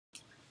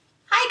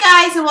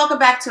guys, and welcome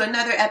back to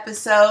another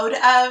episode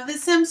of the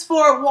Sims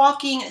 4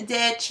 Walking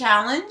Dead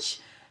Challenge.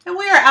 And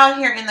we are out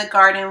here in the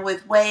garden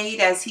with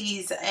Wade as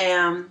he's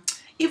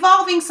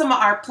evolving some of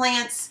our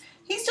plants.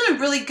 He's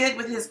doing really good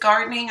with his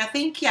gardening. I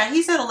think, yeah,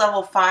 he's at a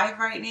level 5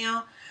 right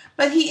now.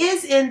 But he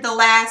is in the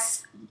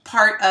last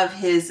part of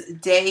his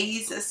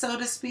days, so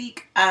to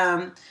speak.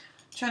 Trying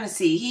to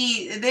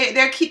see.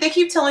 They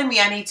keep telling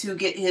me I need to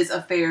get his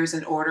affairs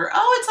in order.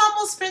 Oh, it's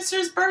almost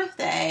Spencer's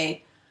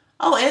birthday.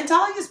 Oh, and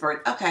Dahlia's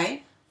birthday.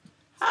 Okay.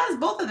 How is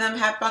both of them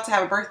about to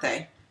have a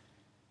birthday?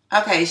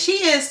 Okay,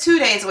 she is 2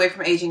 days away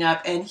from aging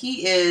up, and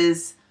he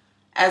is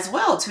as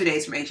well 2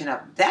 days from aging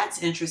up.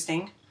 That's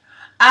interesting.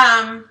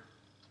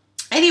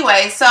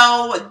 Anyway,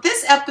 so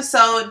this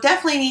episode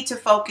definitely need to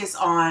focus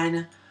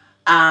on,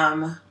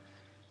 oh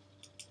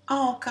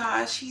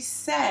gosh, he's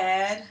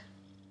sad.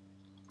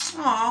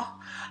 Oh,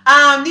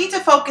 need to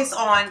focus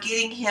on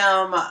getting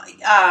him,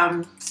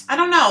 I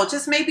don't know,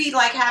 just maybe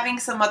like having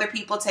some other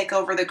people take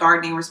over the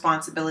gardening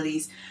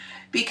responsibilities.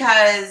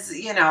 Because,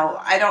 you know,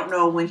 I don't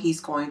know when he's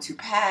going to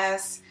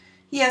pass.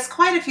 He has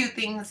quite a few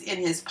things in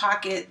his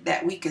pocket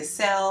that we could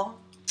sell.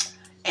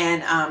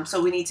 And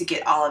so we need to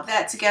get all of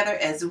that together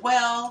as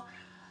well.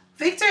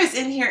 Victor is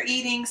in here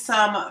eating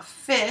some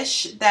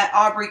fish that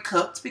Aubrey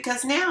cooked.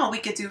 Because now we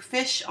could do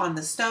fish on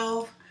the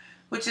stove.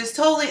 Which is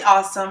totally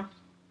awesome.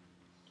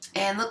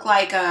 And look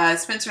like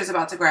Spencer is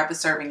about to grab a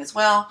serving as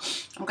well.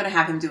 I'm going to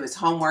have him do his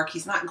homework.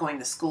 He's not going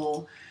to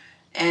school.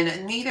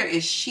 And neither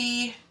is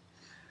she.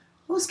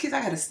 Oh, excuse me,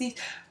 I gotta sneeze.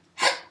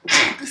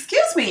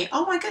 Excuse me.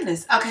 Oh my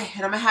goodness. Okay,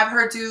 and I'm gonna have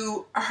her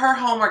do her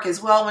homework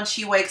as well when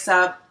she wakes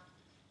up.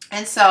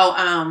 And so,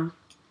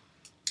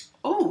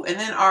 oh, and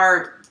then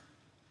our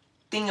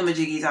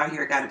thingamajiggies out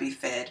here gotta be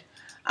fed.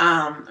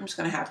 I'm just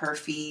gonna have her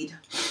feed.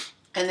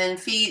 And then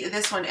feed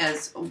this one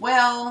as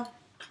well.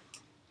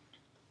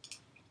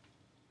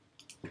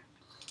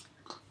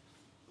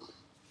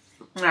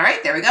 All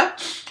right, there we go.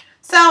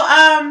 So,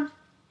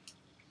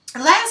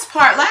 last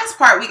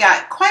part, we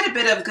got quite a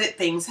bit of good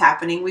things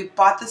happening. We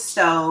bought the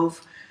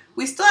stove.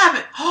 We still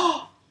haven't,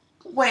 oh,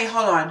 wait,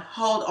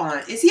 hold on.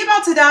 Is he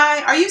about to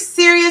die? Are you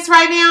serious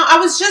right now? I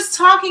was just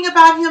talking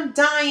about him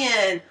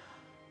dying.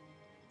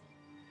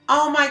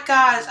 Oh my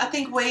gosh, I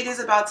think Wade is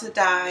about to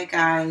die,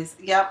 guys.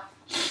 Yep,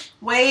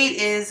 Wade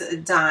is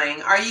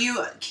dying. Are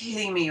you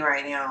kidding me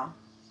right now?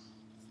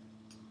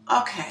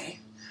 Okay.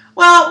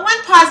 Well,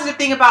 one positive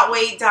thing about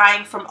Wade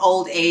dying from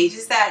old age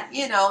is that,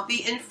 you know,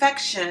 the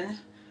infection,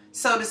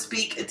 so to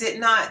speak, did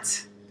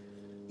not,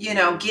 you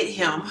know, get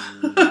him,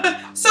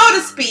 so to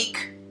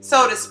speak.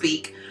 So,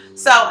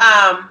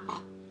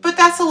 but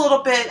that's a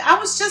little bit, I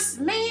was just,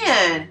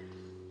 man,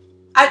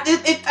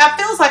 it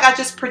feels like I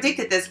just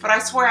predicted this, but I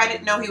swear I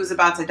didn't know he was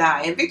about to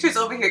die. And Victor's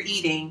over here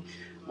eating,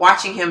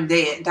 watching him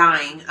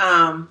dying.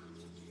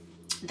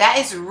 That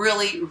is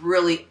really,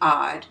 really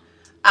odd.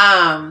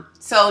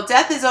 So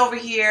Death is over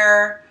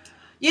here,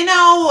 you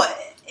know.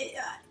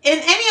 In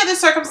any other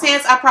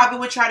circumstance, I probably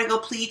would try to go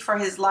plead for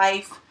his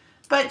life.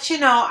 But, you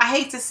know, I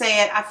hate to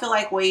say it. I feel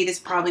like Wade is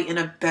probably in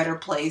a better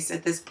place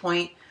at this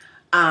point.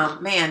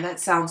 Man, that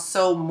sounds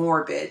so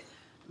morbid.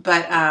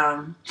 But,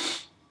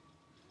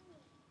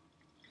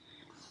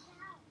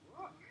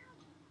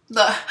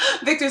 look,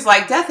 Victor's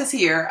like, Death is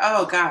here.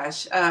 Oh,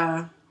 gosh.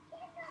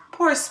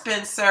 Poor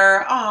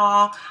Spencer.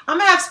 Aw. I'm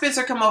going to have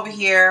Spencer come over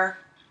here.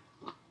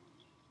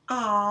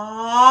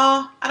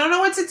 Aw. I don't know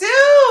what to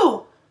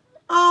do.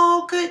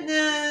 Oh,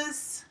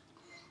 goodness.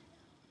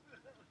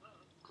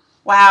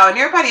 Wow, and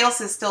everybody else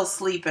is still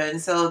sleeping,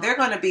 so they're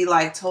going to be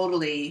like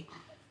totally,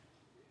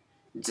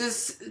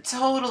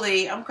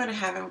 I'm going to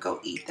have him go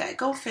eat that.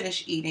 Go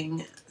finish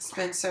eating,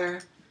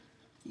 Spencer.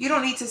 You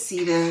don't need to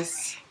see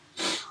this.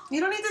 You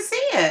don't need to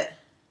see it.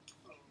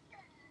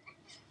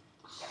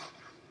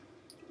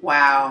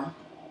 Wow.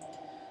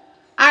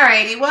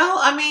 Alrighty, well,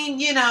 I mean,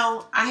 you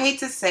know, I hate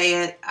to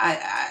say it.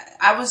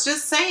 I was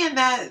just saying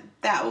that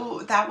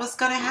was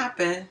gonna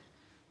happen.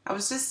 I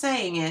was just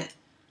saying it.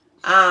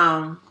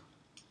 Well,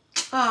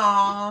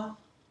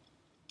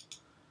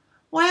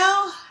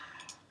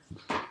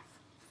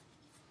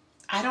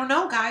 I don't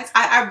know, guys.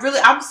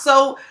 I'm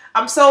so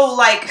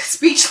like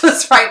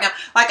speechless right now.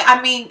 Like,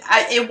 I mean,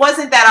 it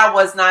wasn't that I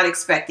was not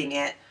expecting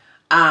it.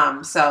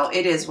 So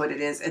it is what it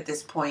is at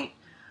this point.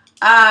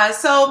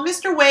 So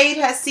Mr. Wade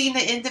has seen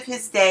the end of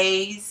his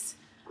days.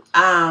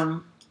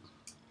 And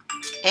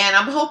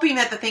I'm hoping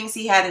that the things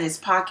he had in his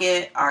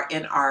pocket are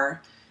in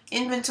our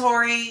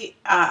inventory.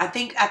 I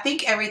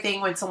think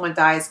everything when someone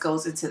dies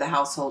goes into the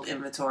household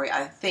inventory.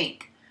 I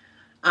think.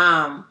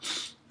 I'm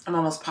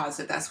almost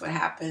positive that's what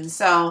happened.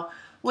 So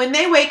when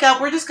they wake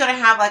up, we're just going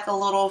to have like a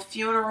little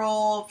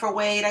funeral for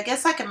Wade. I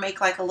guess I can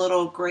make like a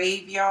little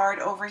graveyard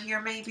over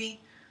here maybe.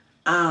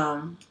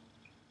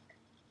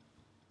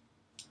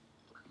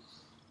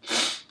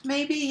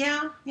 Maybe,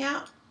 yeah.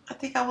 I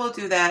think I will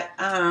do that.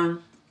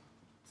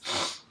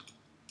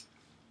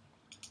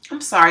 I'm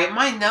sorry,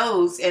 my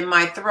nose and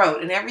my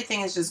throat and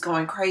everything is just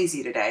going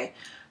crazy today.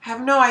 I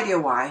have no idea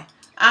why.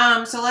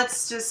 So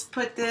let's just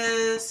put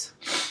this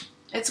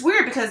It's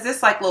weird because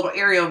this like little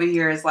area over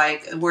here is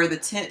like where the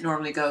tent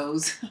normally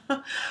goes.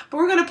 But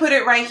we're going to put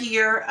it right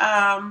here.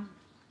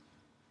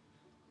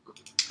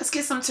 Let's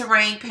get some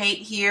terrain paint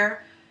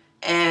here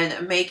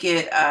and make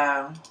it,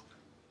 oh,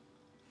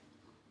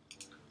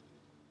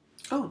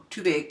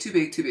 too big, too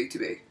big, too big, too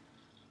big.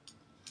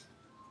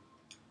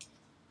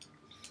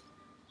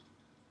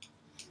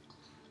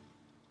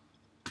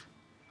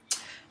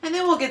 And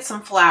then we'll get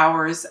some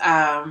flowers.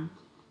 I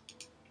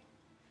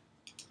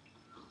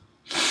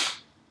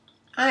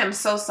am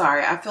so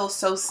sorry. I feel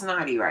so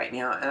snotty right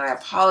now, and I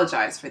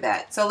apologize for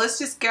that. So let's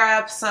just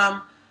grab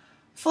some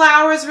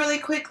flowers really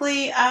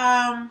quickly.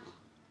 All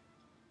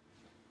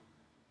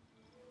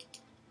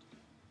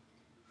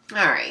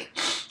right.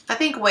 I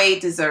think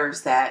Wade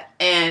deserves that.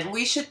 And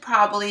we should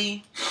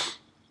probably...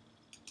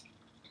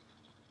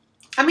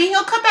 I mean,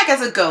 he'll come back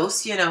as a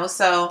ghost, you know,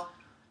 so...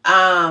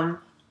 I'm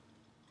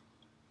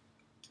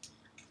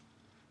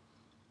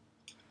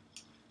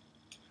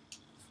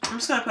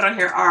just going to put on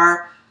here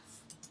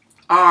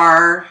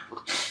our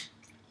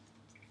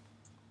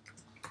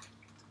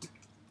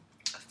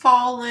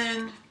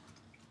fallen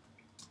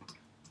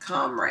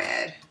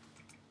comrade.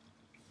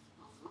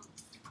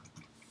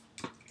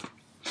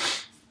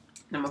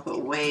 I'm going to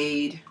put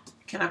Wade.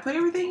 Can I put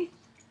everything?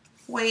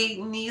 Wade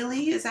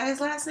Neely. Is that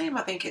his last name?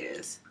 I think it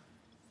is.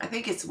 I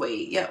think it's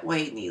Wade. Yep,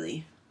 Wade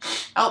Neely.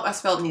 Oh, I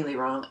spelled Neely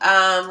wrong.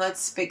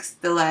 Let's fix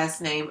the last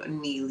name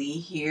Neely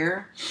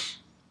here.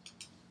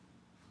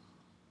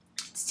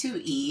 It's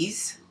 2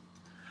 E's.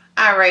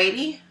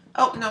 Alrighty.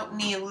 Oh, no,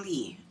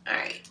 Neely.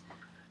 Alright.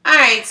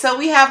 Alright, so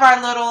we have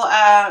our little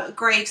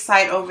grave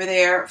site over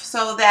there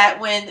so that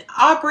when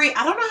Aubrey,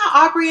 I don't know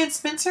how Aubrey and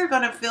Spencer are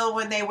going to feel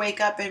when they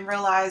wake up and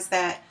realize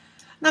that,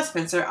 not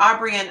Spencer,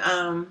 Aubrey and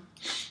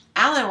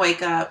Alan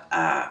wake up.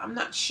 I'm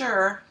not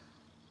sure.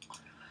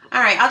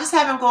 Alright, I'll just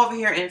have him go over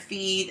here and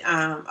feed.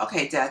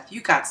 Okay, Death,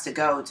 you gots to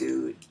go,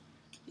 dude.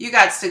 You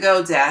gots to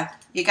go,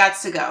 Death. You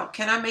gots to go.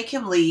 Can I make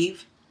him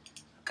leave?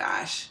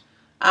 Gosh.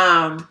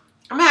 I'm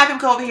going to have him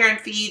go over here and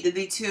feed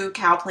the 2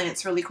 cow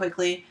plants really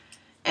quickly.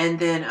 And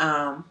then,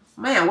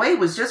 man, Wade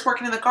was just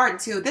working in the garden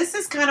too. This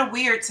is kind of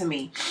weird to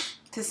me,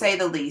 to say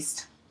the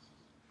least.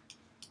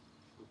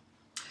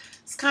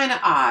 It's kind of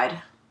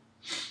odd.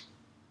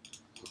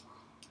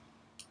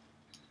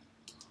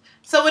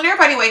 So when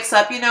everybody wakes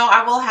up, you know,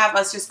 I will have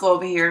us just go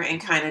over here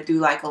and kind of do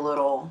like a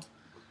little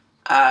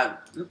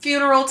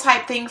funeral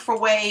type thing for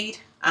Wade.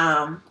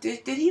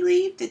 Did he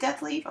leave? Did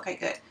Death leave? Okay,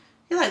 good.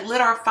 He like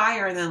lit our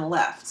fire and then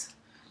left.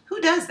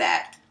 Who does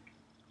that?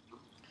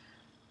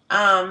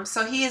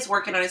 So he is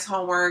working on his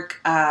homework.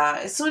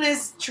 As soon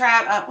as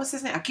what's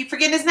his name? I keep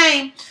forgetting his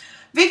name.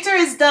 Victor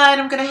is done.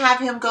 I'm going to have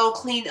him go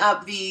clean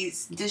up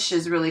these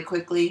dishes really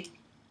quickly.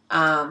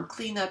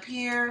 Clean up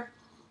here.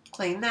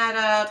 Clean that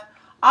up.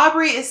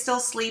 Aubrey is still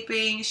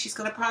sleeping. She's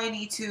going to probably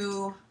need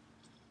to...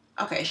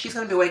 Okay, she's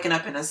going to be waking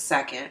up in a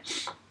second.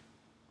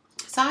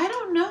 So I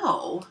don't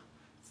know.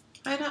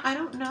 I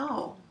don't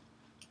know.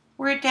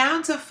 We're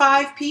down to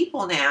 5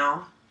 people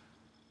now.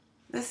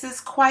 This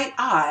is quite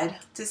odd,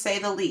 to say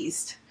the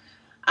least.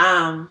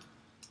 I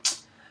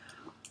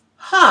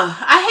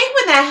hate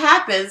when that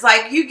happens.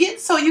 Like, you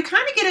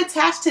kind of get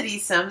attached to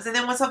these Sims, and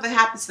then when something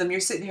happens to them, you're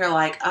sitting here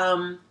like,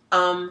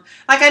 like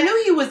I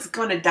knew he was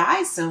going to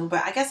die soon,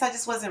 but I guess I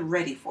just wasn't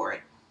ready for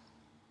it.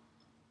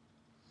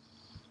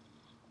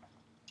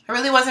 I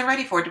really wasn't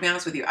ready for it, to be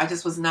honest with you. I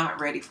just was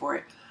not ready for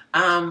it.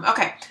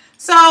 Okay,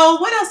 so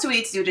what else do we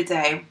need to do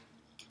today?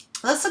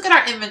 Let's look at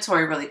our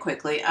inventory really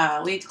quickly.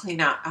 We need to clean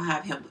out.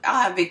 I'll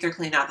have Victor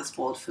clean out the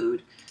spoiled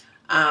food.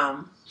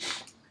 And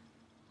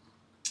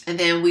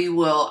then we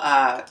will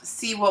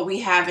see what we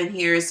have in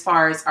here as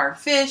far as our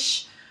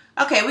fish.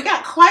 Okay, we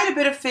got quite a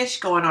bit of fish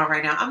going on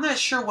right now. I'm not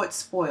sure what's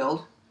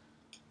spoiled.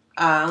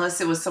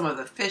 Unless it was some of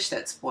the fish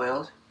that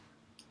spoiled.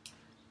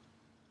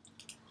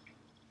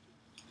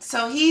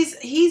 So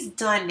he's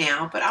done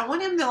now. But I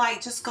want him to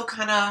like just go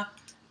kind of...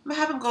 I'm going to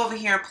have him go over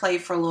here and play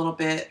for a little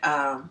bit.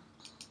 Trying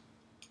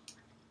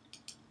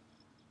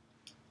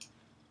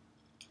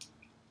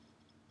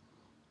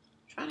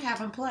to have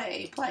him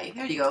play.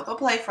 There you go. Go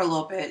play for a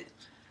little bit.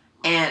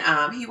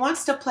 And he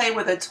wants to play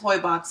with a toy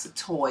box of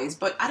toys,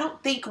 but I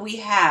don't think we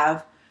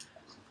have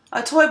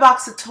a toy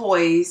box of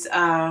toys. As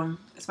a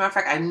matter of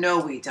fact, I know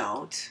we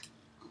don't.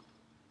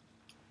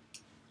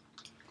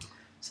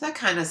 So that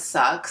kind of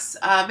sucks.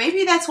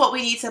 Maybe that's what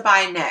we need to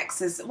buy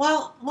next.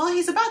 Well,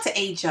 he's about to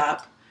age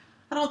up.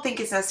 I don't think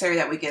it's necessary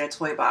that we get a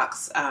toy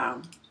box.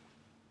 So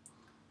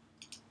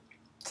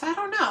I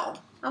don't know.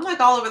 I'm like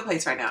all over the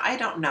place right now. I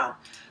don't know.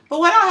 But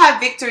what I'll have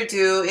Victor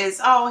do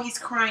is, oh, he's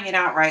crying it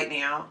out right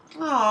now.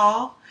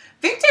 Oh,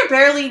 Victor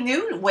barely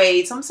knew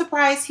Wade, so I'm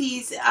surprised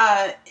he's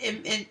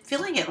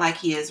feeling it like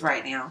he is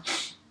right now.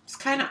 It's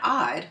kind of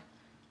odd.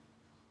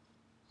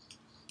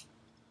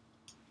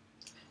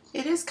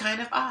 It is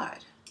kind of odd.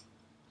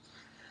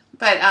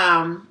 But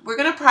we're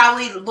going to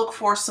probably look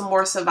for some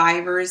more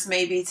survivors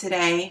maybe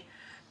today.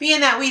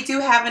 Being that we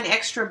do have an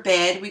extra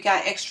bed, we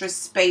got extra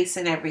space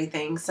and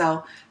everything.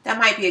 So that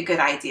might be a good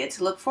idea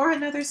to look for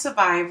another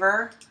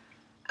survivor.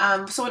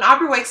 So when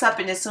Aubrey wakes up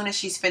and as soon as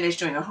she's finished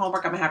doing her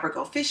homework, I'm going to have her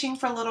go fishing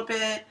for a little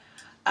bit.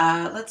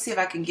 Let's see if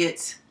I can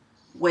get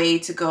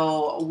Wade to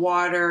go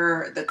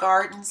water the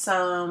garden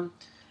some.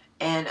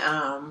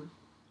 And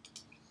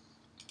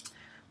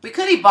we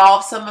could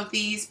evolve some of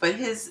these, but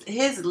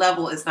his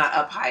level is not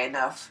up high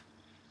enough.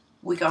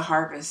 We can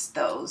harvest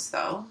those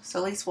though. So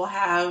at least we'll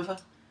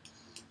have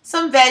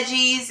some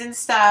veggies and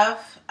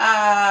stuff.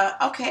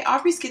 Okay,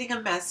 Aubrey's getting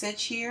a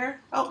message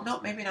here. Oh, no,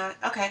 maybe not.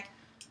 Okay.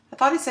 I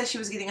thought it said she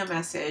was getting a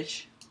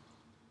message.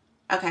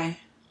 Okay.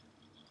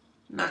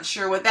 Not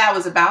sure what that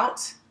was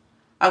about.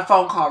 A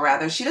phone call,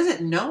 rather. She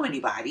doesn't know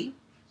anybody.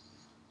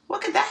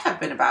 What could that have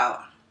been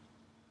about?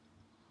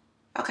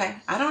 Okay,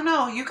 I don't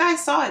know. You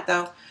guys saw it,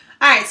 though. All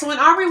right, so when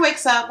Aubrey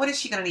wakes up, what is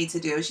she going to need to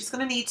do? She's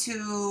going to need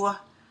to...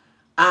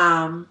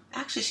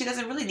 actually, she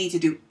doesn't really need to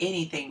do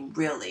anything,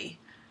 really.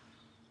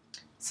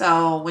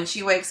 So when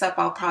she wakes up,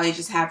 I'll probably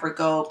just have her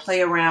go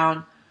play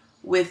around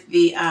with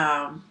the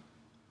cow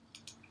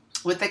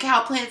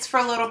plants for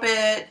a little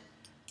bit.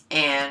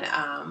 And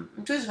I'm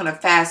just going to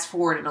fast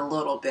forward in a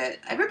little bit.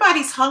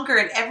 Everybody's hunger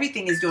and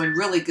everything is doing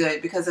really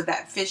good because of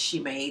that fish she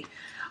made.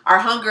 Our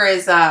hunger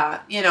is,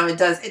 you know, it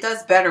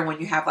does better when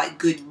you have like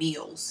good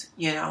meals,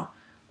 you know.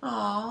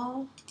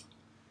 Oh,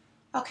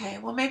 okay.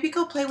 Well, maybe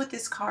go play with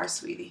this car,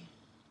 sweetie.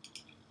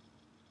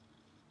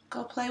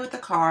 Go play with the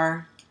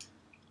car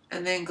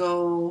and then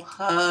go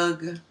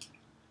hug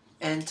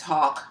and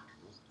talk.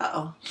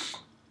 Uh-oh.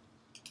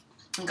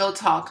 And go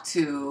talk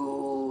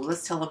to,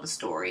 let's tell him a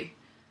story.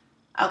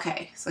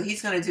 Okay, so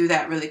he's going to do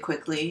that really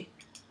quickly.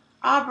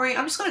 Aubrey,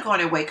 I'm just going to go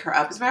in and wake her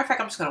up. As a matter of fact,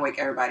 I'm just going to wake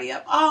everybody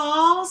up.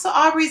 Oh, so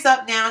Aubrey's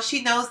up now.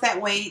 She knows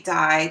that Wade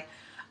died.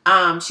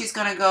 She's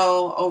going to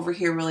go over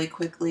here really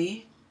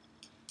quickly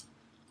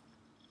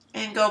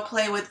and go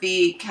play with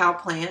the cow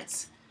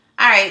plants.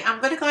 All right, I'm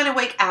going to go in and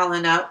wake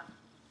Alan up.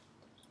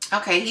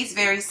 Okay, he's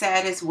very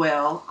sad as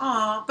well.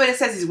 Oh, but it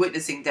says he's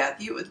witnessing death.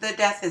 The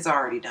death is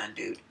already done,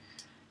 dude.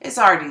 It's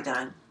already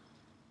done.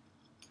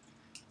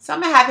 So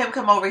I'm going to have him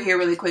come over here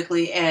really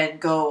quickly and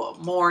go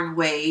mourn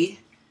Wade.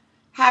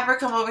 Have her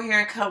come over here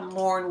and come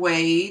mourn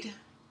Wade.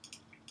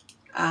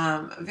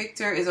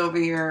 Victor is over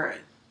here.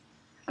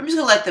 I'm just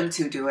going to let them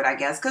two do it, I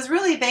guess. Because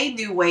really, they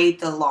knew Wade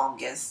the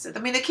longest. I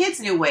mean, the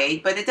kids knew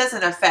Wade, but it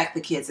doesn't affect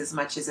the kids as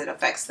much as it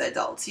affects the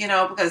adults, you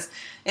know. Because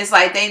it's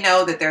like they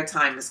know that their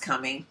time is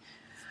coming.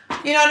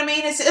 You know what I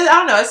mean? I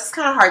don't know. It's just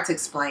kind of hard to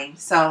explain.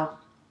 So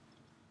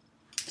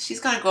she's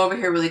going to go over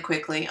here really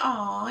quickly.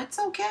 Oh, it's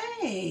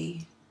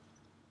okay.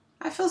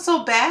 I feel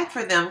so bad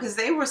for them because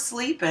they were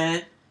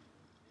sleeping.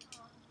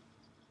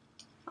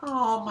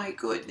 Oh my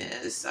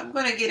goodness. I'm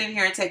going to get in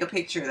here and take a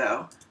picture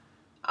though.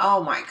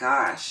 Oh my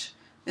gosh.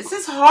 This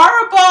is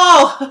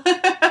horrible.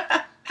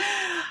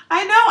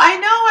 I know.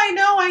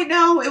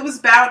 It was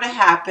bound to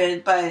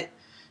happen, but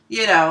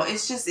you know,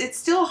 it's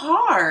still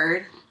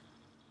hard.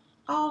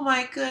 Oh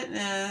my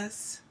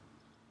goodness.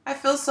 I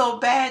feel so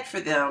bad for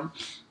them.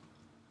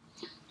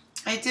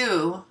 I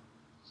do.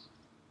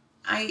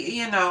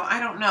 I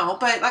don't know.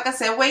 But like I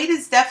said, Wade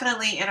is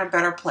definitely in a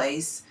better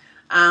place.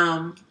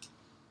 And,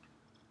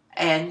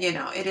 you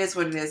know, it is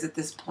what it is at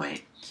this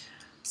point.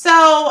 So,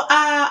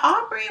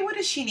 Aubrey, what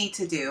does she need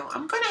to do?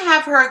 I'm going to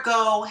have her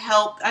go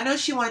help. I know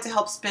she wanted to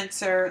help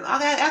Spencer.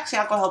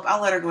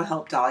 I'll let her go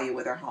help Dahlia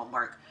with her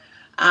homework.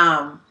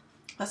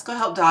 Let's go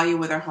help Dahlia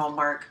with her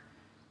homework.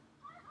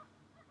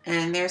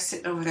 And they're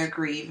sitting over there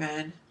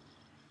grieving.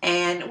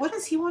 And what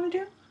does he want to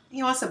do?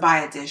 He wants to buy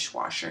a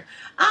dishwasher.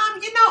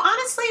 You know,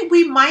 honestly,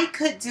 we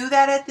could do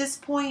that at this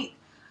point.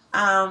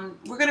 We're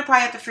going to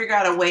probably have to figure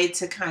out a way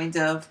to kind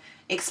of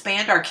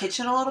expand our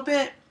kitchen a little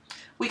bit.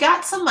 We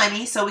got some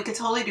money, so we could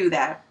totally do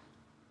that.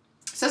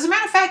 So as a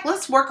matter of fact,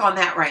 let's work on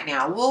that right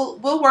now.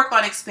 We'll work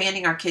on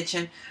expanding our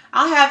kitchen.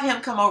 I'll have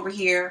him come over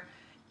here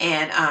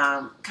and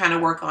kind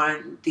of work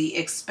on the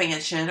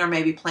expansion, or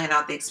maybe plan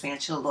out the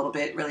expansion a little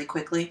bit really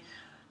quickly.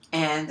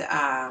 And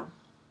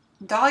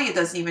Dahlia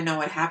doesn't even know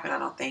what happened, I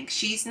don't think.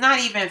 She's not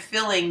even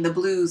feeling the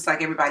blues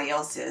like everybody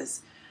else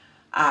is.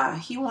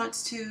 He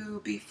wants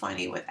to be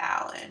funny with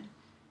Alan.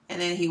 And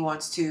then he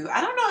wants to,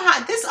 I don't know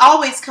how, this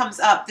always comes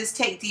up, this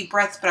take deep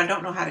breaths, but I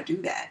don't know how to do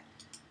that.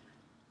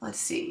 Let's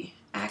see.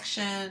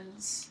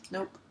 Actions.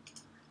 Nope.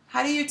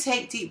 How do you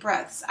take deep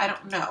breaths? I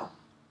don't know.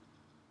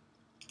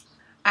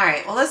 All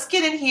right, well, let's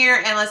get in here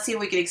and let's see if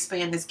we can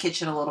expand this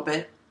kitchen a little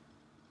bit.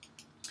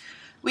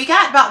 We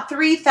got about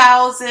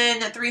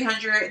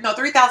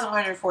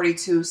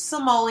 3,142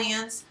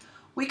 simoleons.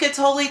 We could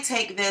totally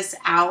take this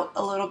out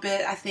a little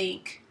bit, I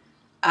think.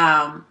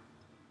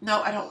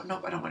 No, I don't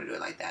want to do it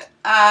like that.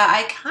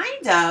 I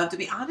kind of, to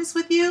be honest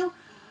with you,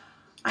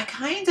 I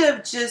kind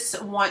of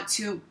just want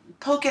to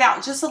poke it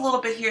out just a little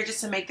bit here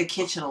just to make the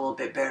kitchen a little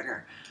bit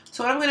bigger.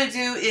 So what I'm going to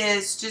do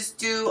is just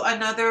do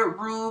another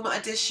room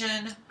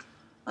addition.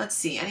 Let's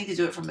see. I need to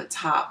do it from the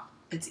top.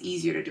 It's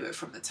easier to do it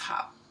from the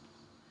top.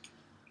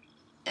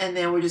 And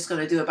then we're just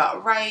going to do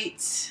about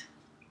right.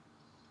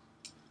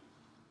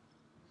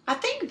 I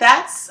think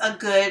that's a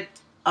good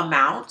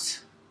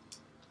amount.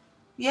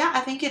 Yeah, I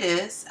think it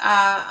is.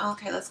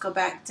 Okay, let's go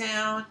back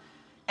down.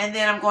 And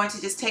then I'm going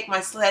to just take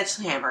my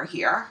sledgehammer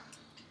here.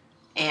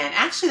 And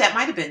actually that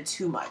might have been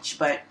too much,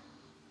 but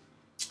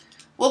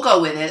we'll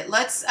go with it.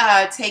 Let's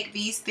take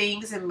these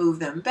things and move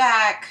them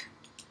back.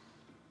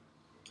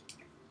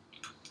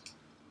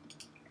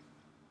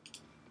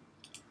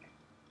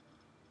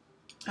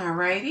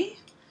 Alrighty.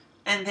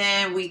 And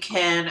then we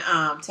can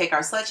take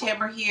our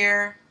sledgehammer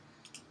here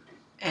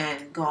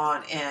and go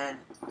on and,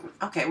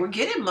 okay, we're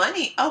getting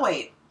money. Oh,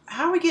 wait.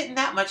 How are we getting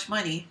that much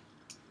money?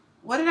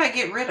 What did I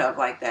get rid of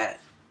like that?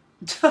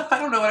 I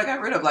don't know what I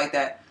got rid of like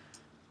that.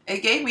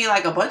 It gave me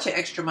like a bunch of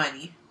extra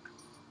money.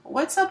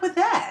 What's up with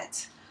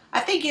that? I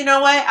think, you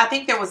know what? I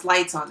think there was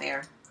lights on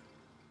there.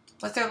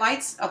 Was there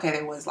lights? Okay,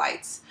 there was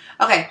lights.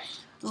 Okay,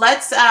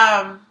 let's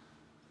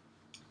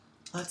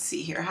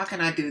see here. How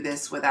can I do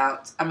this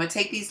without... I'm going to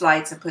take these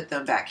lights and put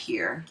them back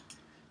here.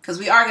 Because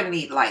we are going to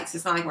need lights.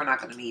 It's not like we're not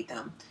going to need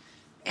them.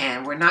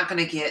 And we're not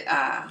going to get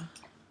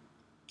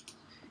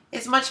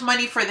as much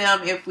money for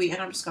them if we...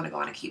 And I'm just going to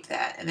go on and keep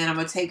that. And then I'm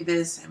going to take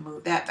this and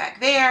move that back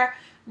there.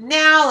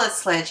 Now let's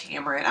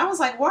sledgehammer it. I was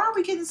like, why are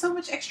we getting so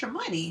much extra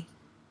money?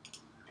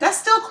 That's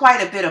still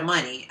quite a bit of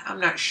money. I'm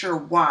not sure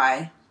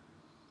why.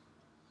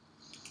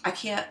 I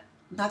can't...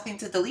 Nothing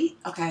to delete.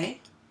 Okay.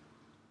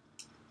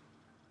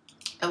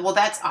 Well,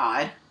 that's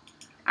odd.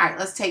 All right,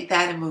 let's take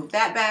that and move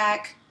that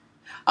back.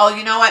 Oh,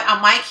 you know what?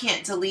 I might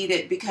can't delete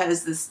it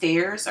because the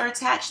stairs are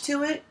attached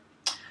to it.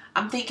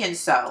 I'm thinking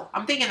so.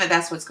 I'm thinking that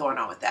that's what's going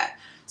on with that.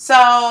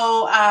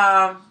 So,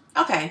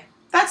 okay,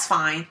 that's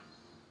fine.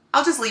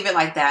 I'll just leave it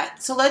like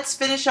that. So let's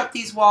finish up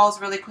these walls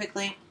really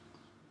quickly.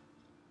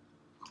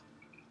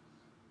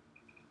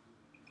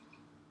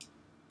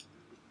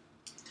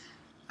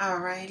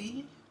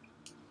 Alrighty.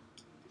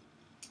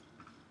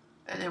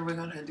 And then we're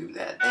going to do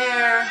that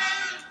there.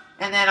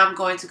 And then I'm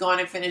going to go on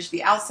and finish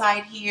the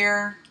outside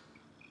here.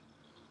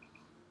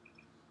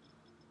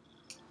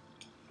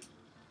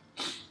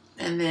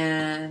 And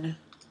then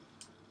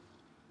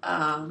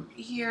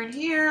here and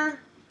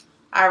here.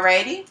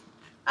 Alrighty.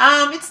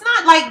 It's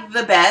not like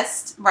the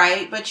best,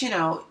 right? But you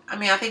know, I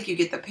mean, I think you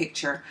get the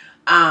picture.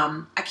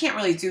 I can't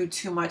really do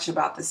too much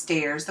about the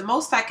stairs. The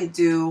most I could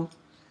do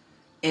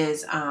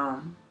is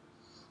now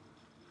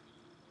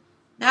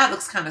it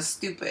looks kind of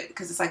stupid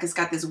because it's like it's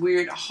got this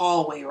weird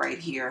hallway right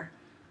here.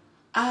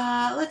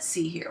 Let's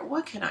see here.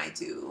 What can I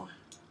do?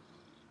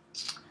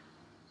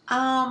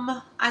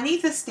 I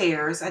need the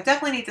stairs. I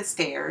definitely need the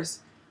stairs.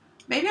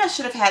 Maybe I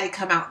should have had it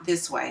come out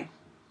this way.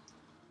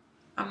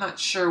 I'm not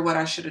sure what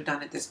I should have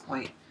done at this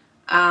point.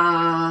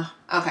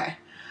 Okay.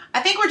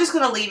 I think we're just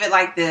going to leave it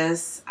like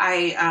this.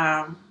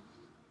 I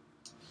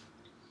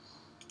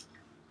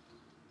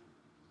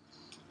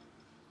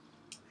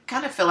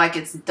kind of feel like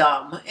it's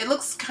dumb. It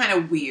looks kind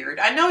of weird.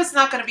 I know it's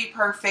not going to be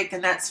perfect,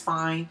 and that's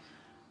fine.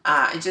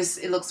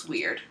 It looks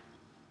weird.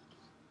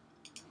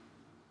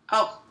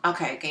 Oh,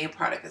 okay. Game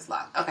product is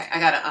locked. Okay, I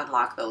got to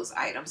unlock those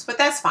items, but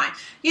that's fine.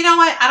 You know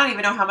what? I don't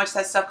even know how much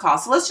that stuff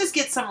costs. So let's just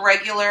get some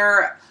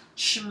regular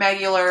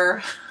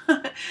schmegular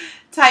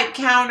type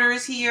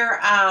counters here.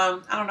 I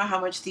don't know how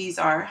much these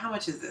are. How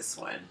much is this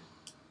one?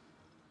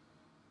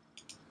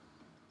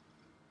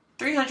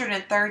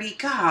 330.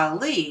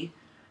 Golly.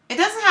 It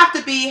doesn't have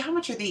to be, how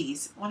much are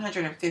these?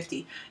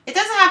 150. It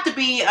doesn't have to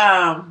be,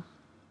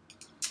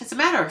 as a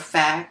matter of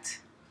fact,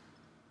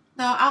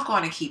 no, I'll go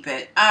on and keep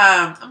it.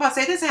 I'm about to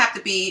say it doesn't have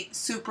to be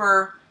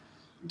super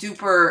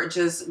duper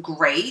just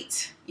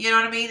great. You know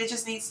what I mean? It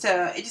just needs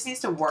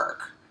to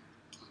work.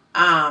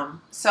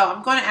 So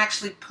I'm going to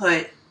actually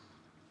put,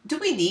 do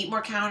we need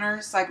more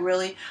counters? Like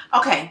really?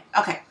 Okay.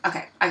 I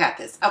got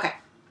this. Okay.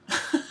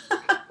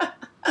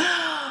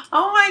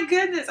 Oh my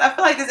goodness. I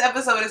feel like this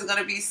episode is going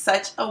to be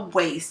such a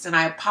waste, and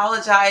I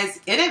apologize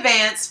in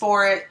advance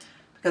for it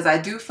because I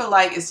do feel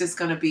like it's just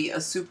going to be a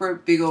super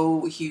big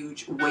old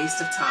huge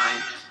waste of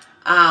time.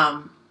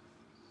 I'm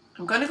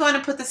going to go ahead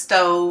and put the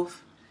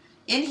stove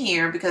in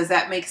here because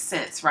that makes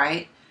sense,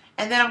 right?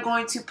 And then I'm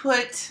going to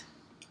put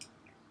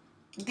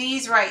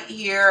these right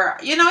here.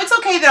 You know, it's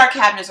okay that our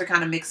cabinets are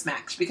kind of mixed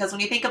match because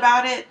when you think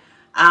about it,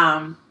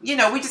 you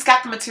know, we just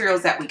got the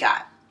materials that we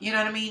got. You know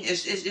what I mean? It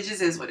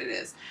just is what it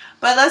is.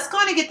 But let's go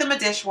on and get them a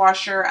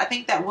dishwasher. I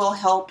think that will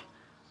help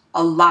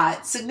a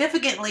lot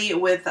significantly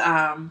with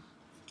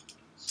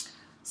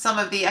some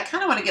of the, I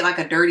kind of want to get like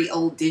a dirty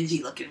old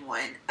dingy looking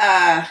one.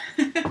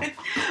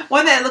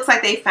 One that looks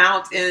like they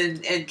found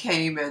and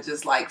came and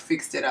just like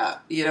fixed it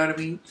up. You know what I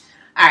mean?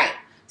 All right.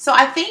 So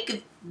I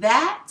think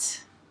that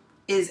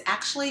is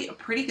actually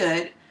pretty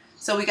good.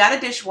 So we got a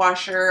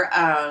dishwasher.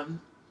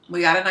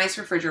 We got a nice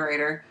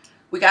refrigerator.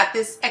 We got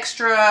this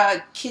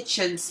extra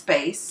kitchen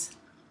space,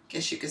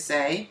 guess you could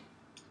say.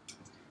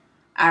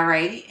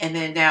 Alrighty, and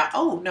then now,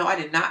 oh no, I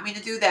did not mean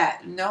to do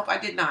that. Nope, I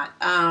did not.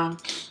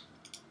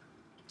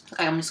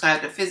 Okay, I'm just gonna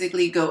have to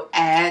physically go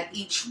add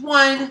each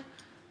one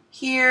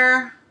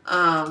here.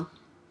 Alright,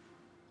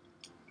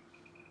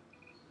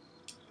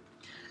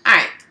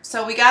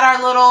 so we got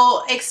our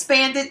little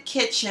expanded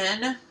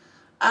kitchen.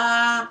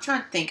 I'm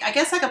trying to think. I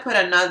guess I could put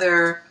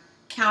another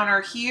counter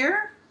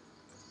here.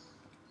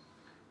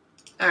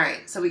 All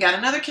right, so we got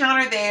another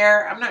counter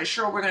there. I'm not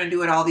sure what we're going to do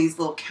with all these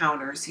little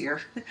counters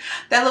here.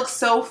 That looks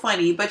so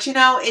funny, but you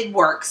know, it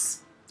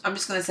works. I'm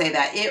just going to say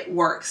that. It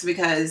works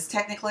because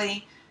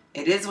technically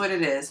it is what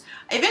it is.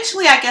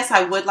 Eventually, I guess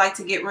I would like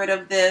to get rid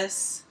of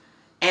this.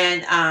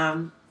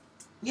 And,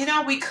 you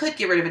know, we could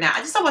get rid of it now.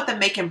 I just don't want them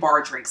making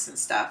bar drinks and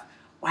stuff.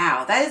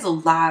 Wow, that is a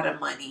lot of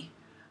money.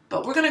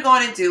 But we're going to go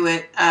on and do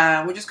it.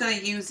 We're just going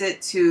to use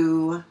it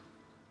to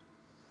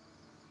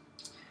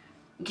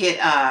get...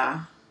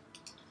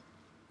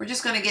 we're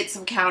just going to get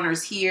some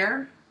counters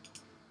here.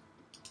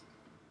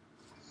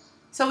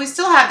 So we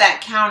still have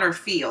that counter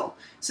feel.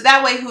 So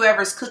that way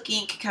whoever's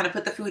cooking can kind of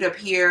put the food up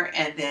here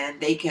and then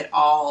they could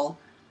all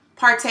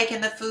partake in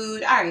the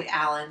food. All right,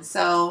 Alan.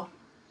 So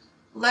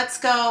let's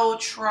go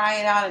try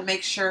it out and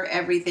make sure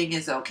everything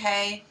is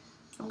okay.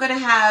 I'm going to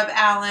have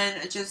Alan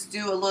just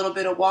do a little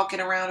bit of walking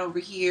around over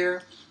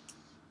here.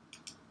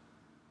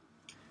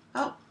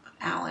 Oh,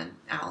 Alan,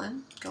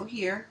 go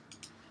here.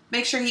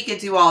 Make sure he could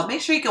do all,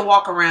 make sure he could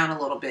walk around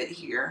a little bit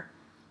here.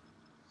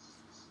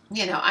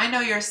 You know, I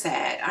know you're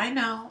sad. I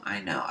know.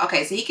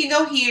 Okay, so he can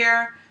go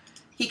here.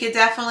 He could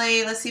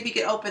definitely, let's see if he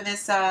can open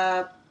this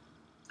up.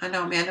 I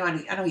know, man,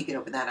 I know he can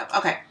open that up.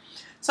 Okay,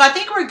 so I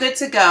think we're good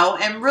to go.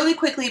 And really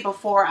quickly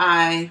before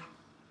I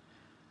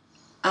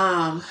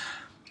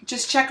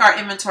just check our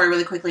inventory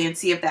really quickly and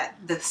see if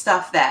the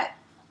stuff that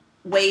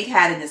Wade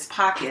had in his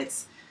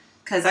pockets,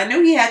 because I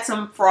knew he had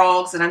some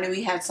frogs and I knew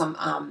he had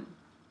some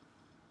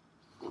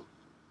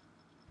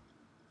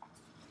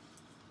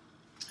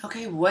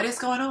okay, what is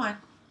going on?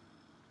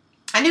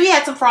 I knew he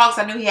had some frogs.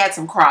 I knew he had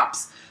some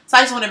crops. So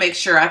I just want to make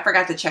sure. I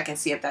forgot to check and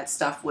see if that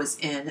stuff was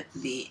in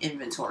the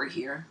inventory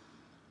here.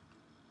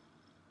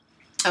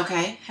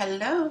 Okay.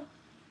 Hello.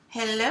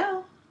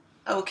 Hello.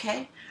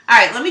 Okay. All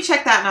right. Let me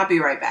check that and I'll be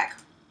right back.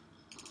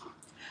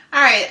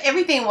 All right.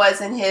 Everything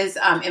was in his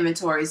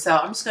inventory. So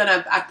I'm just going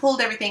to, I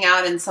pulled everything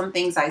out and some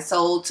things I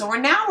sold. So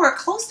we're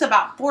close to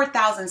about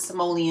 4,000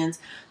 simoleons.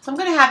 So I'm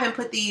going to have him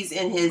put these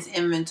in his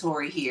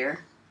inventory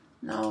here.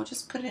 No,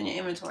 just put it in your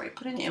inventory.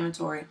 Put it in your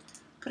inventory.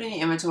 Put it in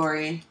your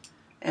inventory.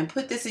 And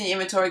put this in your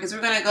inventory because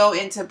we're going to go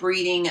into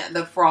breeding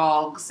the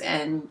frogs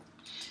and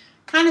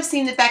kind of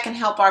seeing that can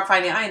help our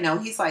finding. I know,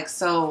 he's like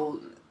so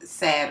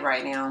sad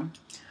right now.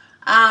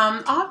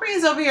 Aubrey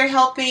is over here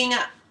helping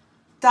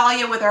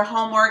Dahlia with her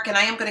homework. And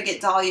I am going to get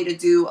Dahlia to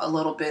do a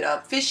little bit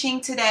of fishing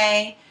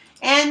today.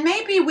 And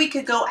maybe we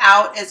could go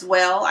out as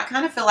well. I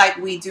kind of feel like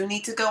we do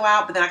need to go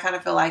out, but then I kind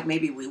of feel like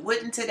maybe we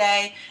wouldn't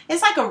today.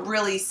 It's like a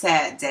really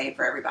sad day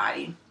for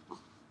everybody.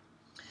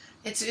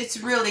 It's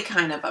really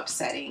kind of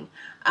upsetting.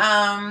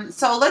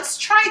 So let's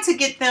try to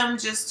get them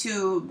just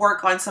to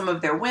work on some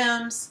of their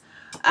whims.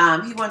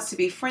 He wants to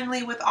be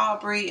friendly with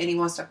Aubrey and he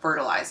wants to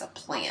fertilize a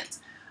plant.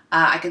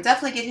 I can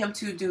definitely get him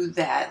to do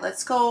that.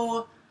 Let's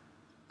go.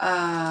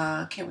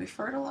 Can we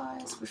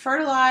fertilize? We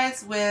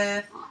fertilize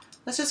with...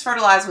 Let's just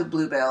fertilize with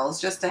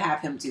bluebells just to have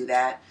him do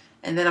that.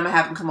 And then I'm going to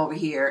have him come over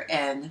here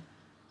and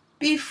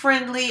be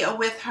friendly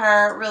with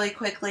her really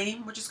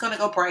quickly. We're just going to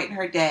go brighten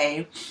her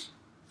day.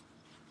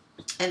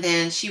 And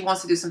then she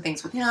wants to do some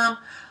things with him.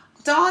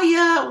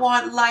 Dahlia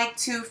would like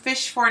to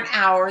fish for an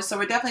hour. So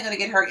we're definitely going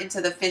to get her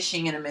into the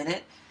fishing in a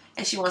minute.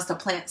 And she wants to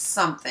plant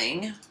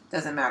something.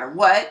 Doesn't matter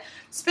what.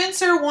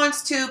 Spencer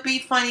wants to be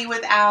funny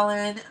with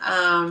Alan.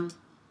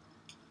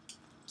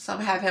 So I'm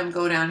going to have him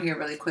go down here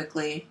really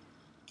quickly.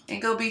 And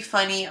go be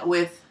funny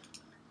with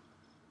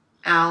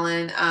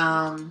Alan.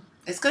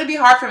 It's going to be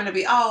hard for him to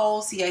be,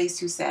 oh, see, yeah, he's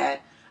too sad.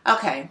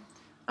 Okay.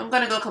 I'm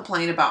going to go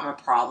complain about my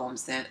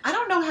problems then. I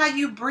don't know how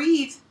you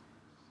breathe.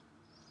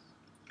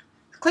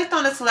 Clicked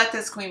on the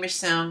selected squeamish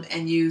sim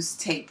and use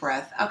take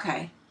breath.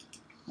 Okay.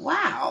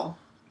 Wow.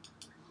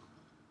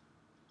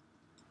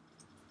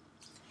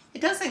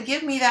 It doesn't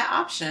give me that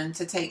option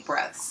to take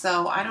breaths.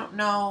 So I don't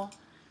know.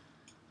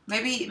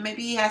 Maybe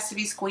he has to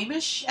be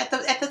squeamish at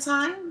the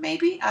time.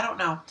 Maybe, I don't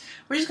know.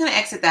 We're just gonna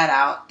exit that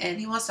out, and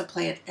he wants to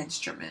play an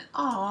instrument.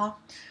 Aw,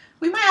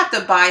 we might have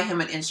to buy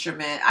him an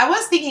instrument. I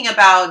was thinking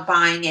about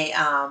buying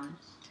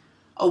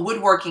a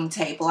woodworking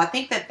table. I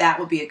think that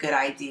would be a good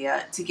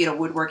idea to get a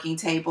woodworking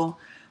table.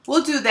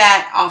 We'll do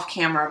that off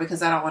camera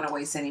because I don't want to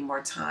waste any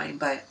more time.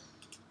 But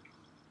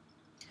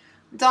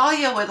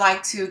Dahlia would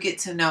like to get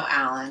to know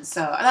Alan.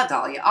 So not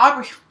Dahlia,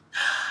 Aubrey.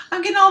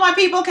 I'm getting all my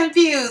people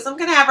confused. I'm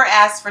going to have her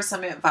ask for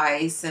some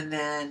advice and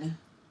then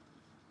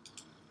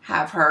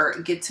have her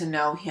get to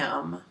know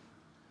him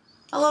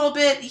a little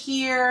bit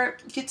here.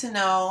 Get to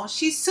know.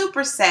 She's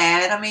super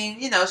sad. I mean,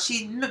 you know,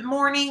 she's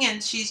mourning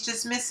and she's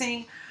just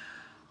missing,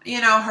 you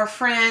know, her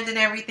friend and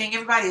everything.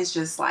 Everybody is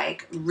just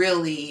like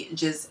really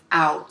just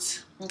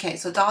out. Okay,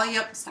 so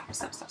Dahlia, stop.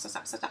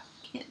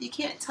 You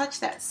can't touch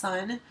that,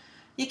 son.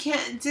 You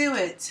can't do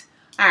it.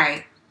 All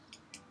right.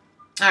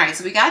 All right,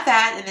 so we got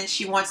that, and then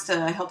she wants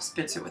to help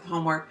Spencer with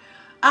homework.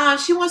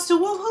 She wants to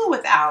woohoo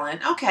with Alan.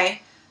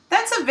 Okay,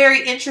 that's a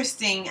very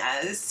interesting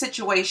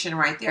situation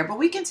right there, but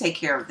we can take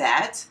care of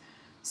that.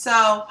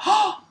 So,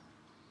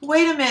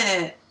 wait a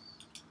minute.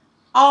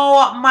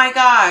 Oh my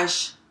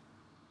gosh.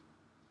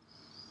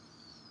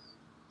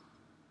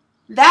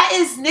 That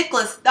is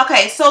Nicholas.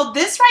 Okay, so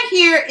this right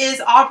here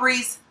is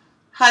Aubrey's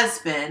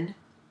husband.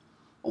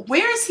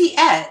 Where is he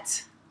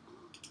at?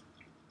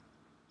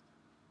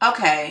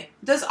 Okay.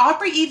 Does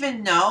Aubrey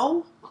even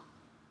know?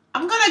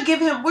 I'm gonna give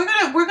him. We're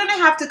gonna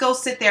have to go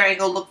sit there and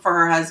go look for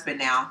her husband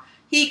now.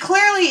 He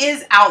clearly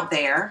is out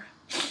there.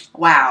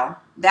 Wow,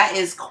 that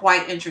is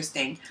quite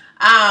interesting.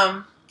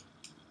 I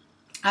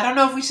don't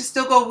know if we should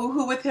still go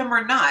woohoo with him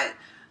or not.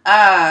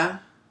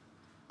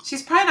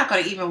 She's probably not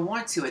gonna even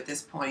want to at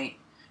this point.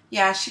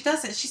 Yeah, she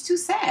doesn't. She's too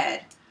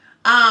sad.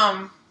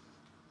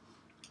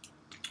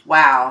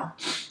 Wow.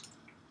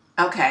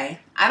 Okay.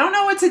 I don't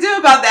know what to do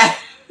about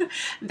that.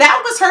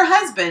 That was her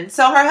husband.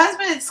 So her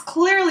husband is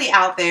clearly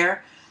out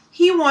there.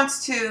 He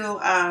wants to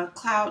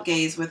cloud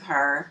gaze with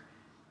her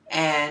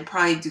and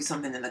probably do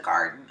something in the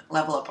garden.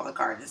 Level up on the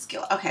garden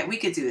skill. Okay, we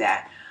could do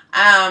that.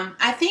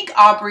 I think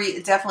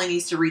Aubrey definitely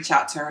needs to reach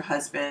out to her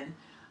husband.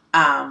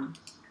 I'm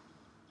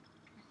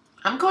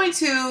going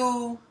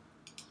to...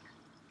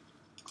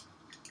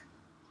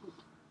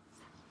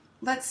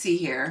 Let's see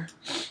here.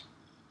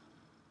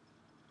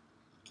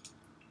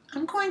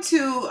 I'm going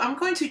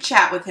to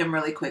chat with him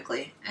really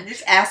quickly and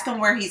just ask him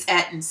where he's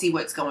at and see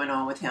what's going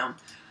on with him.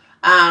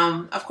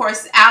 Of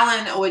course,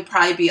 Alan would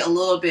probably be a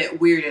little bit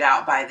weirded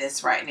out by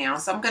this right now,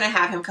 so I'm going to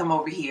have him come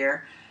over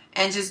here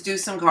and just do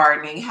some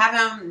gardening. Have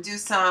him do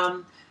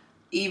some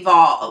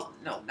evolve. Oh,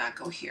 no, not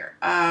go here.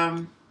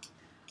 Have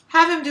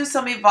him do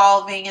some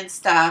evolving and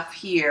stuff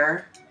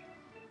here.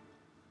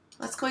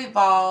 Let's go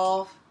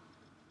evolve.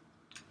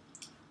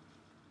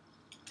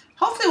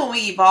 Hopefully when we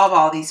evolve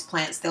all these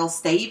plants, they'll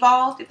stay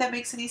evolved, if that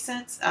makes any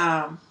sense.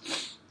 And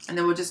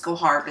then we'll just go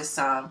harvest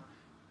some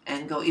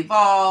and go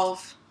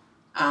evolve.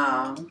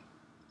 And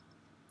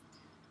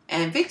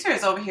Victor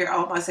is over here.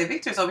 Oh, I'm going to say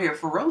Victor's over here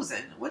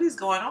frozen. What is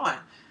going on?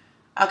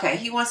 Okay,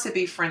 he wants to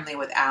be friendly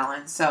with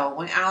Alan. So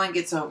when Alan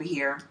gets over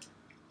here,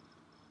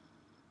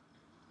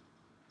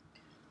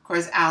 of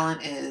course, Alan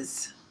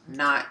is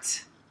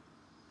not...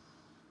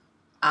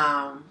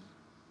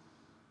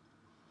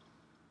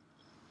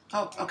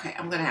 Oh, okay.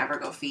 I'm going to have her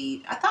go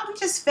feed. I thought we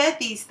just fed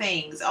these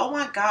things. Oh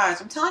my gosh.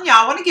 I'm telling y'all,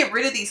 I want to get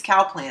rid of these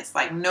cow plants.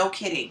 Like, no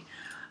kidding.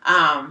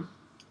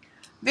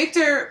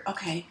 Victor,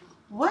 okay.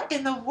 What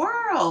in the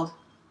world?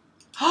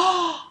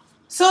 Oh,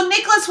 so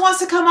Nicholas wants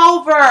to come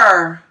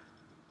over.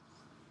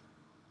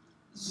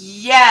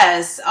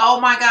 Yes. Oh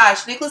my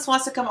gosh. Nicholas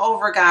wants to come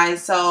over,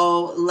 guys.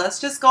 So let's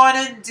just go on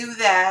and do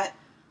that.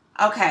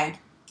 Okay.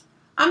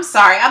 I'm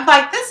sorry. I'm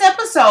like, this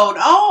episode.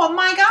 Oh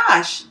my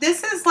gosh.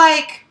 This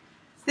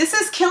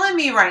is killing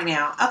me right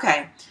now.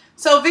 Okay.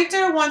 So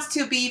Victor wants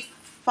to be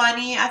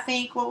funny, I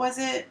think. What was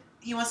it?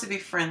 He wants to be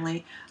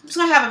friendly. I'm just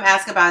going to have him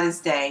ask about his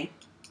day.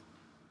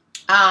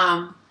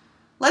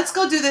 Let's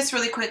go do this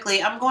really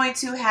quickly. I'm going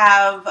to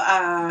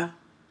have,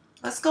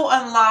 let's go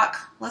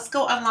unlock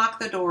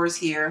the doors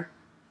here.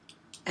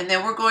 And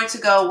then we're going to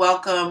go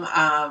welcome,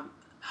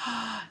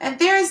 and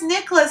there's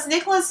Nicholas.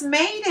 Nicholas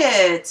made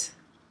it.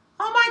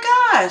 Oh my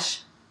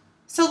gosh.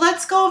 So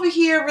let's go over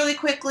here really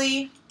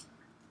quickly.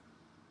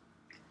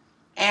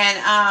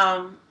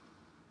 And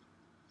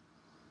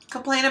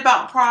complain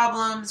about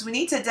problems. We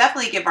need to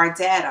definitely give our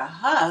dad a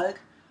hug.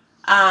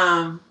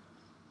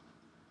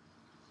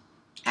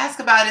 Ask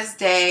about his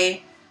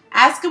day.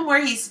 Ask him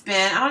where he's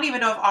been. I don't even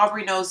know if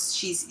Aubrey knows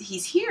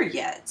he's here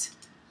yet.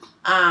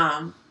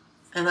 And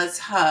let's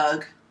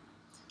hug.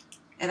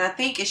 And I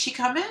think, is she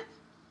coming?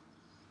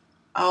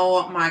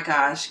 Oh my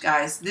gosh,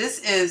 guys. This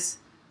is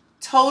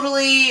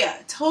totally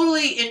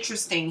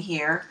interesting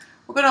here.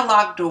 We're going to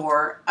lock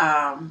door.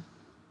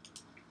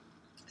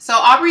 So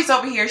Aubrey's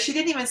over here. She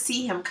didn't even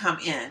see him come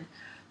in.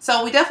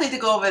 So we definitely need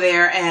to go over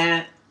there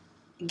and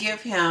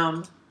give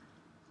him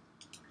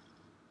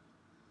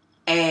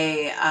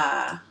a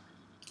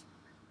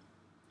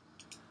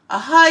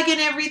hug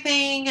and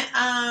everything.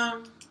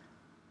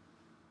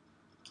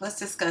 Let's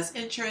discuss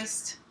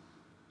interest.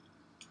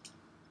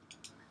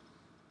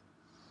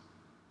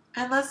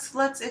 And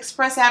let's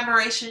express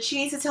admiration. She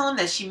needs to tell him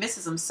that she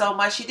misses him so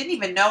much. She didn't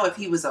even know if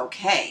he was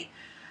okay.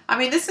 I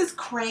mean, this is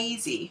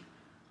crazy.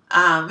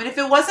 And if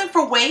it wasn't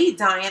for Wade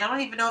dying, I don't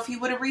even know if he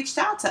would have reached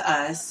out to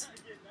us.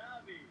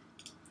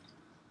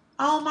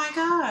 Oh my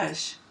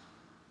gosh.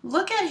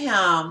 Look at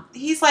him.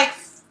 He's like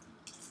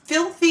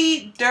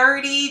filthy,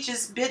 dirty,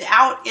 just been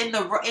out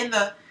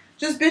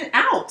just been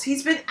out.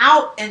 He's been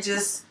out and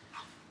just,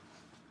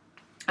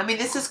 I mean,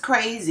 this is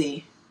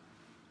crazy.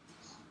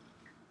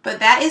 But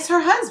that is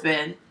her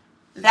husband.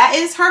 That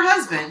is her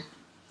husband.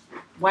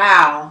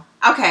 Wow.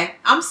 Okay.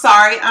 I'm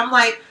sorry. I'm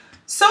like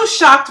so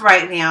shocked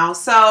right now.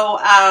 So,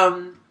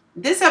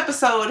 this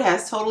episode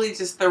has totally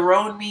just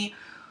thrown me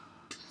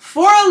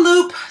for a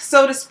loop,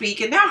 so to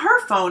speak. And now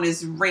her phone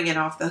is ringing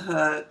off the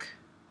hook.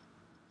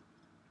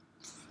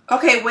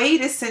 Okay, Wade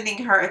is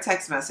sending her a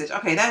text message.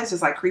 Okay, that is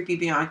just like creepy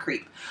beyond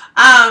creep.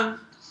 All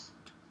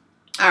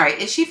right.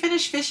 Is she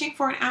finished fishing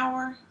for an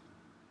hour?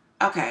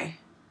 Okay.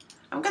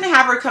 I'm going to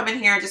have her come in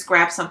here and just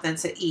grab something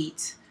to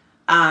eat.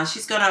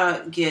 She's going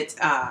to get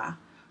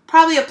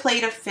probably a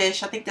plate of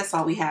fish. I think that's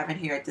all we have in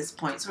here at this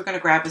point. So we're going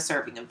to grab a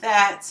serving of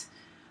that.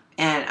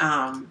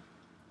 And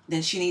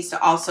then she needs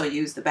to also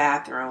use the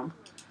bathroom.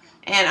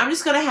 And I'm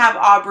just going to have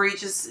Aubrey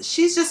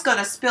she's just going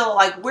to spill,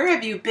 like, where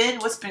have you been?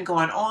 What's been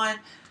going on?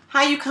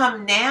 How you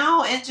come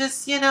now? And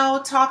just, you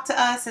know, talk to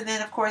us. And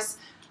then, of course,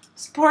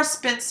 poor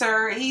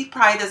Spencer, he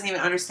probably doesn't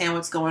even understand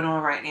what's going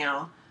on right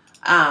now.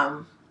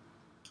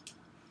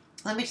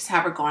 Let me just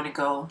have her go on and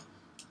go.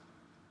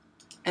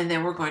 And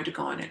then we're going to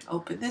go on and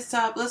open this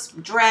up. Let's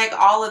drag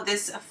all of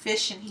this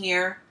fish in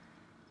here.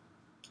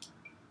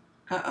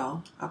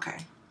 Uh-oh. Okay.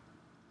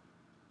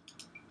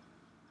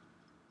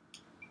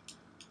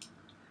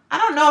 I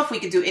don't know if we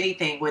could do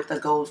anything with the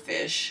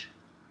goldfish.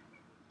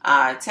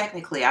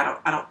 Technically, I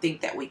don't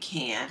think that we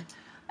can.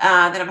 Then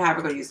I'm gonna have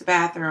her go use the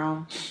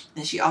bathroom.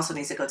 And she also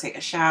needs to go take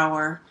a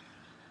shower.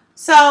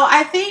 So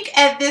I think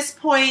at this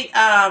point,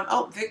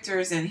 oh,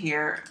 Victor's in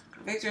here.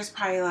 Victor's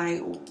probably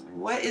like,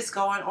 what is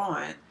going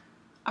on?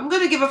 I'm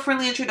going to give a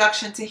friendly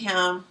introduction to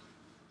him.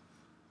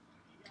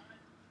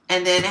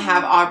 And then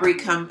have Aubrey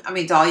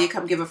Dahlia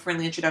come give a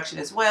friendly introduction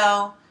as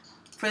well.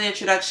 Friendly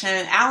introduction.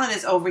 Alan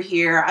is over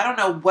here. I don't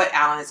know what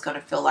Alan is going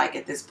to feel like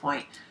at this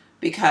point.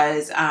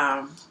 Because,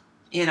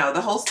 you know,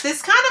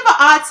 this kind of an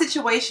odd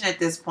situation at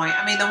this point.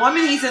 I mean, the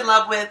woman he's in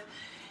love with,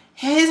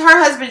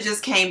 her husband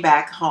just came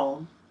back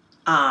home.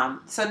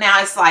 So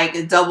now it's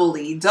like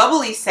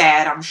doubly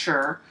sad, I'm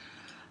sure.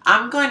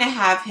 I'm going to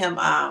have him,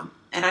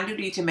 and I do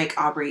need to make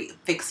Aubrey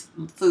fix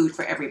food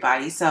for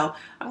everybody. So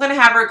I'm going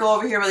to have her go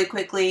over here really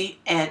quickly.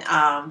 And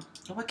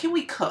what can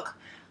we cook?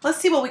 Let's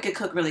see what we could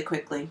cook really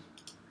quickly.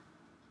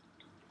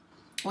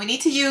 We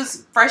need to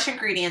use fresh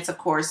ingredients, of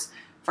course,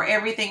 for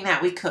everything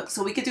that we cook.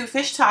 So we could do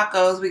fish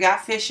tacos. We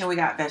got fish and we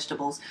got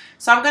vegetables.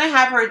 So I'm going to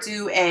have her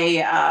do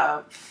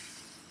a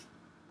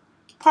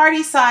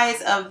party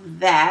size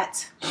of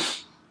that.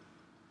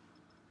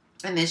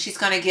 And then she's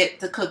going to get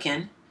the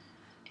cooking.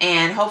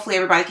 And hopefully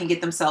everybody can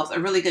get themselves a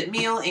really good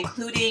meal,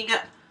 including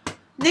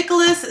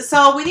Nicholas.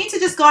 So we need to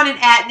just go on and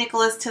add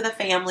Nicholas to the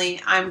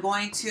family. I'm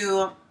going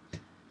to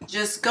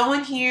just go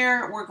in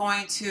here. We're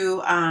going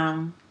to,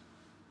 how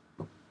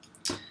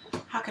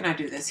can I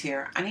do this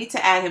here? I need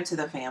to add him to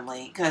the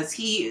family because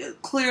he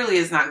clearly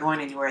is not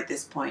going anywhere at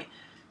this point.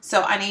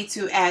 So I need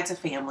to add to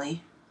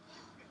family.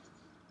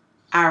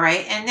 All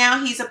right, and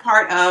now he's a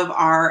part of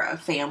our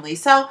family.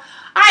 So, all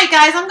right,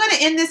 guys, I'm going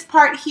to end this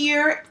part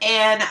here,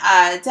 and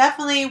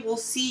definitely we'll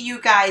see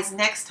you guys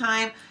next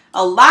time.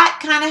 A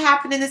lot kind of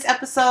happened in this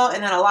episode,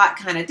 and then a lot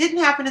kind of didn't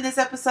happen in this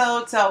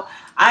episode. So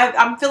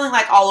I'm feeling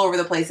like all over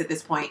the place at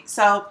this point.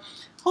 So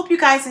hope you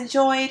guys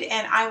enjoyed,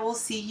 and I will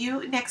see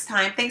you next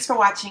time. Thanks for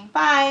watching.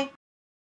 Bye.